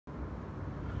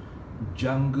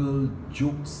Jungle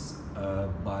Jokes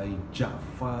by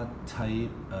Jaafar Taib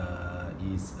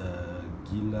is a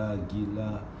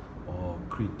GILA-GILA or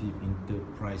Creative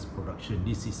Enterprise production.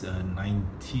 This is a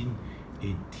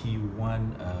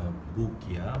 1981 book,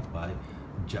 yeah, by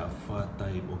Jaafar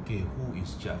Taib. Okay, who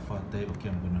is Jaafar Taib? Okay,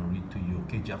 I'm going to read to you.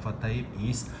 Okay, Jaafar Taib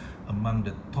is among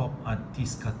the top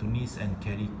artists, cartoonists and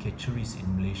caricaturists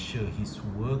in Malaysia. His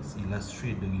works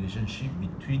illustrate the relationship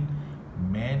between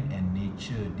man and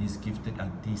nature. This gifted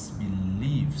artist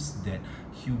believes that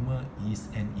humor is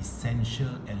an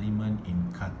essential element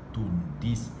in cartoon.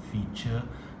 This feature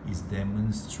is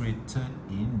demonstrated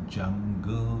in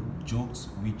Jungle Jokes,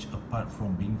 which apart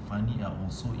from being funny are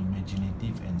also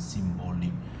imaginative and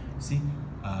symbolic. See,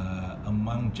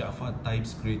 among Jaafar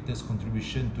Taib's greatest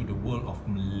contribution to the world of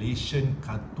Malaysian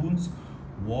cartoons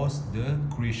was the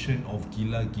creation of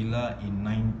GILA-GILA in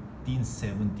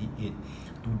 1978.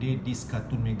 Today, this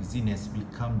cartoon magazine has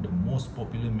become the most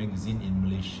popular magazine in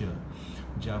Malaysia.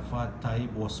 Jaafar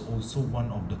Taib was also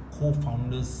one of the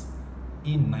co-founders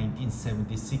in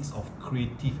 1976 of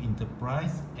Creative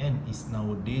Enterprise and is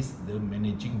nowadays the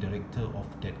managing director of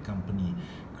that company.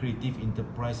 Creative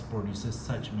Enterprise produces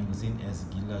such magazines as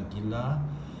GILA-GILA,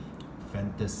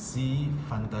 Fantasy,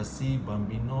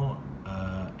 Bambino,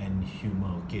 and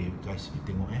Humor. Okay, guys, you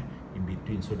tengok in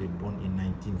between. So they born in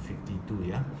 1952,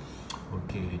 yeah.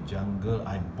 Okay, Jungle.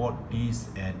 I bought this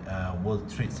at World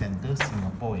Trade Center,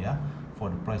 Singapore, yeah, for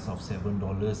the price of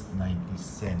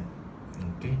 $7.90.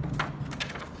 Okay.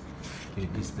 Okay,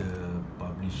 this is the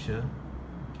publisher.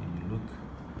 Okay, you look,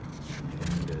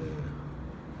 and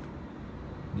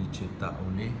dicetak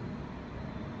oleh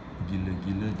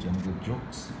GILA-GILA Jungle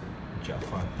Jokes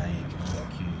Jaafar Taib.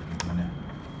 Okay, mana?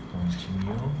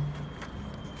 Continue.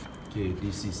 Okay,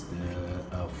 this is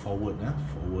the forward.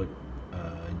 Forward.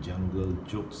 Jungle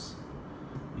Jokes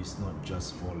is not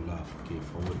just for laugh. Okay,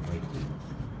 forward writing.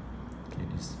 Okay,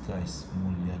 this guy's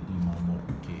Mulyadi Mahmud.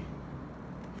 Okay.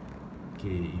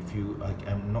 Okay, if you,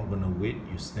 I'm not gonna wait.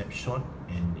 You snapshot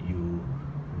and you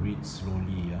read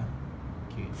slowly, yeah.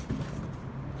 Okay.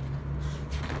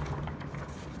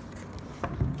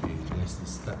 Okay, that's the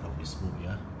start of this book,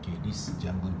 yeah. Okay, this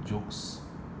Jungle Jokes,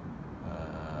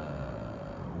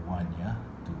 one, yeah.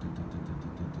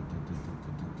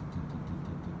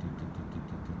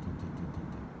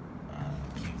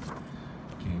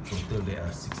 Okay, total there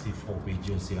are 64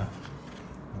 pages, yeah.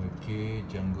 Okay,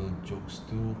 Jungle Jokes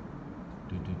 2.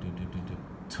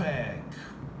 Tag.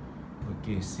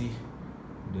 Okay, see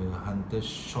the hunter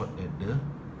shot at the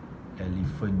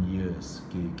elephant ears.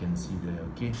 Okay, you can see there.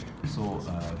 Okay, so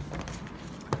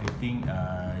I think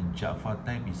Jaafar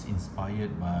Taib is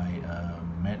inspired by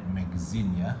Mad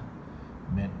Magazine, yeah.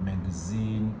 Mad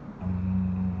Magazine,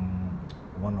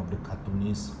 one of the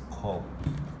cartoonists called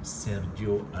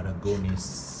Sergio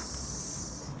Aragones.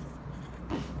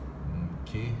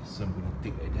 Okay, so I'm gonna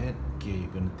take like that. Okay,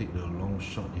 you're gonna take the long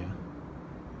shot, yeah.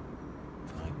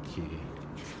 Okay.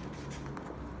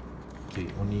 Okay,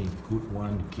 only good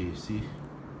one. Okay, see.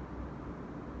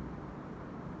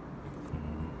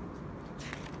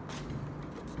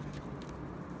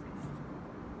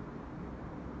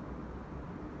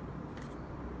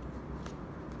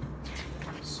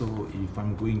 So if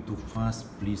I'm going too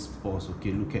fast, please pause.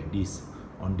 Okay, look at this.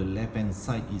 On the left hand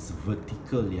side is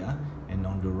vertical, yeah, and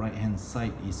on the right hand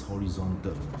side is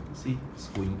horizontal. See, it's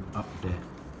going up there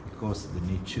because the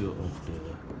nature of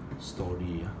the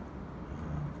story, yeah.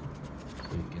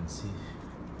 So you can see.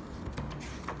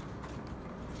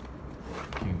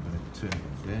 Okay, I'm gonna turn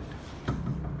like that.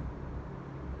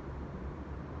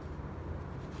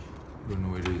 Don't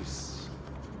know whether it's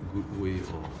a good way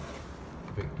or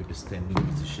back to the standing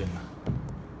position.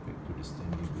 Back to the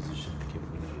standing position. Okay,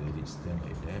 we're gonna let it stand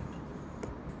like that.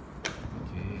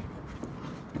 Okay.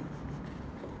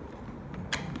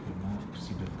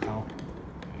 See the cow?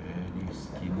 Very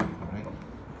skinny, correct?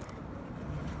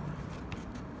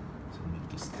 So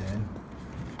make it stand.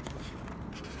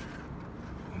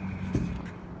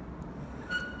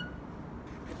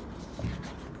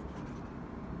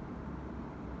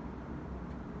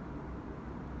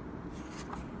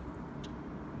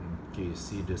 Okay,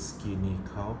 see the skinny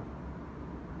cow?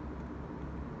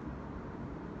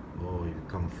 Oh, you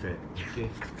become fat. Okay,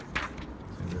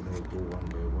 so then we'll go one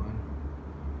by one.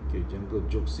 Okay, Jungle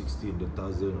Joke 16, the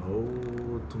Tarzan.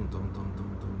 Oh, tum tum tum tum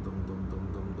tum tum tum tum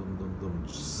tum tum tum tum.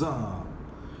 Zah!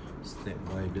 Step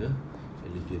by the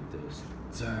alligators.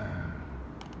 Zah!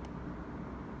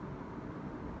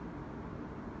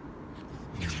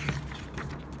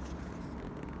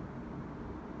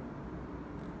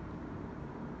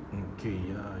 Okay,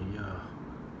 yeah.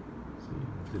 See,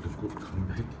 after the goat come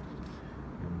back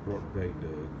and brought back the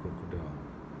crocodile.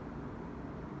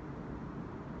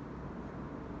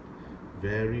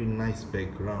 Very nice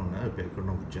background, background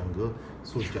of jungle.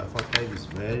 So Jaafar Taib is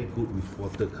very good with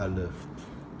watercolor.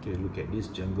 Okay, look at this,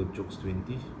 Jungle Jokes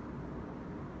 20.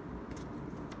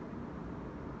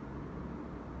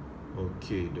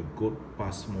 Okay, the goat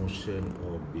pass motion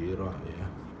or berak, yeah.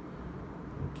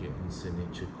 Okay, it's a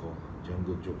nature call,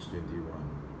 Jungle Jokes 21.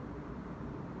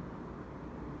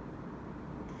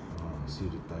 See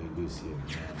the tigers here.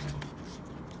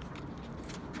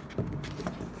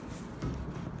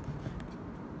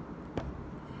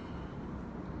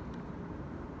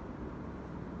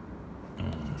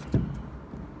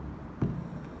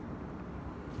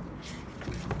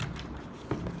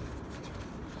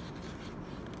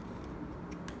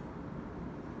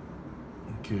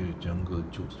 Okay, Jungle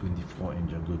Jokes 24 and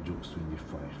Jungle Jokes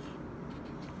 25.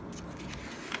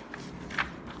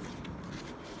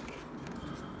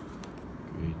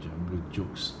 Okay, Jungle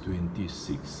Jokes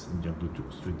 26 and Jungle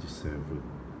Jokes 27.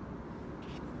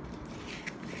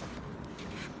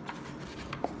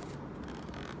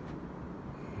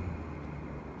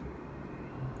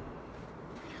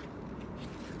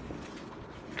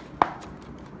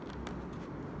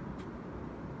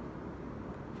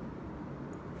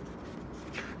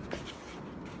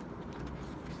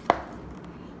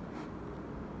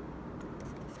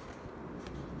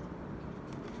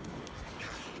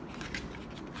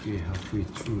 Okay, halfway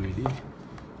through already.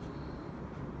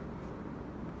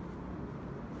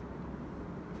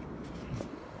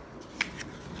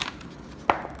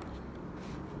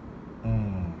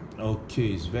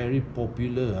 Okay, it's very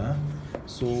popular.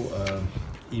 So,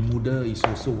 Imuda is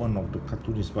also one of the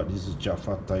cartoonists, but this is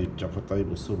Jaafar Taib. Jaafar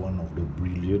Taib also one of the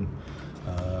brilliant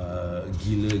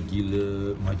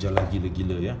GILA-GILA, majalah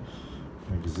GILA-GILA,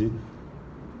 magazine.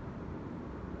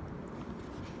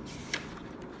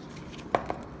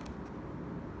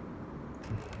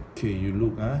 Okay, you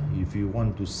look, if you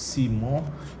want to see more,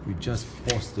 you just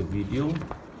pause the video.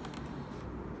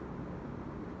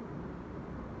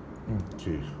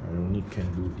 Okay, I only can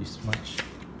do this much.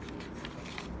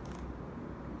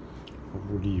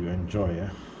 Hopefully you enjoy.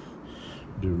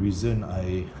 The reason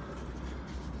I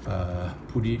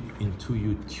put it into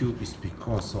YouTube is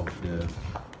because of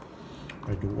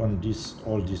I don't want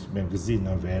all this magazine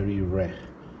are very rare.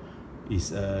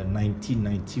 Is a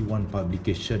 1991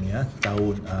 publication,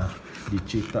 tahun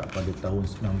dicetak pada tahun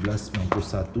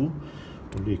 1991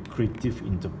 oleh Creative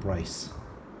Enterprise.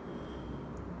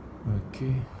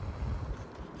 Okay,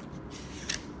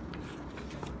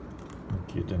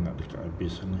 dah nak dekat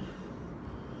habis ni.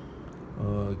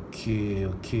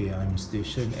 Okay, I'm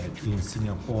stationed in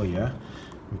Singapore,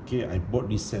 Okay, I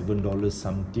bought this $7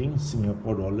 something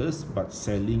Singapore dollars, but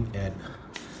selling at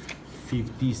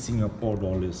 50 Singapore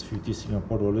dollars,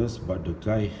 but the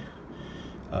guy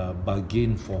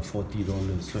bargained for $40.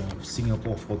 So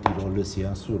Singapore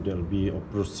 $40, so there'll be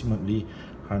approximately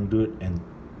 120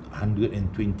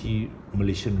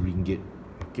 Malaysian ringgit.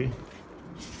 Okay.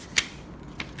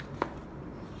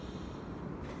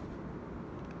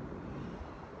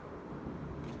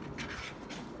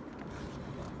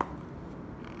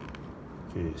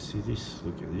 Okay, see this?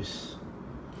 Look at this.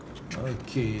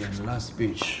 Okay, and last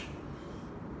page.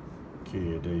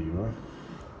 Okay, there you are.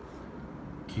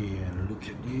 Okay, and look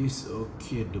at this.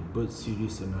 Okay, the bird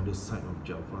series, another side of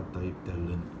Jaafar Taib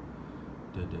talent.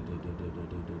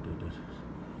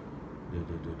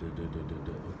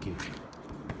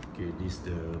 Okay, this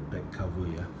the back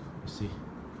cover, you see.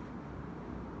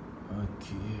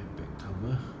 Okay, back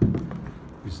cover.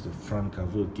 This is the front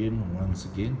cover again. Once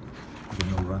again, I'm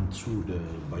gonna run through the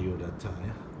biodata.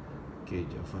 Okay,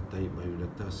 Jaafar Taib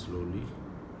biodata slowly.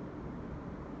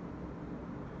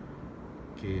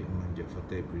 Okay, among Jaafar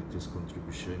Taib greatest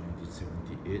contribution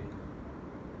 1978.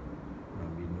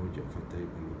 Rabino Jaafar Taib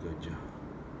Alor Gajah.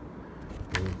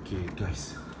 Okay,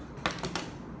 guys.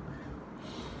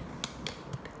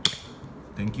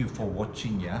 Thank you for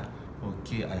watching,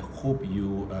 Okay, I hope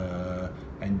you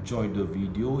enjoyed the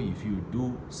video. If you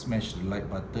do, smash the like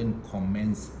button,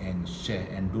 comments and share,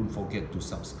 and don't forget to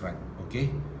subscribe. Okay,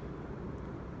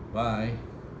 bye.